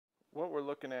What we're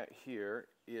looking at here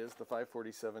is the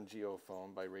 547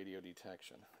 geophone by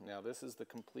Radiodetection. Now this is the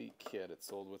complete kit. It's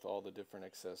sold with all the different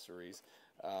accessories.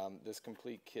 This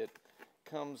complete kit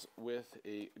comes with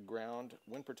a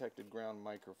wind protected ground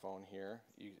microphone here,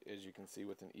 as you can see,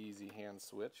 with an easy hand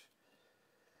switch.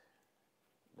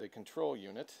 The control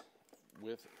unit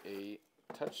with a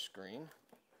touch screen.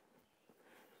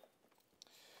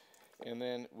 And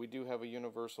then we do have a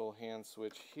universal hand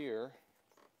switch here,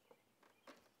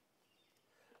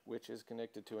 which is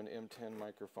connected to an M10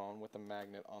 microphone with a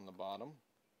magnet on the bottom.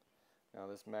 Now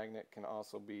this magnet can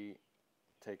also be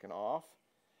taken off,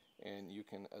 and you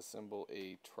can assemble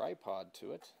a tripod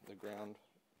to it, the ground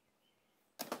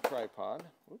tripod.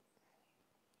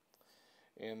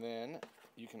 And then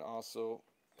you can also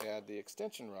add the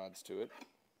extension rods to it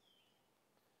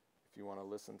if you want to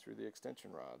listen through the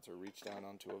extension rods or reach down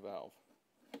onto a valve.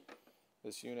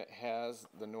 This unit has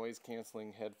the noise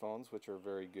canceling headphones, which are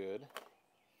very good.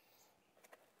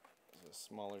 A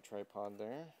smaller tripod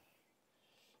there,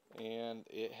 and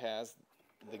it has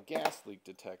the gas leak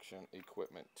detection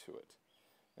equipment to it,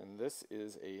 and this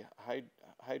is a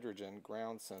hydrogen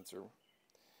ground sensor,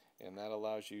 and that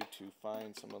allows you to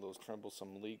find some of those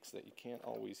troublesome leaks that you can't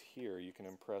always hear. You can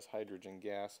impress hydrogen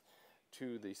gas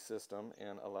to the system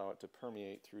and allow it to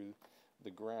permeate through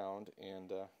the ground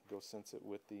and go sense it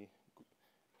with the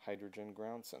hydrogen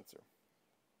ground sensor.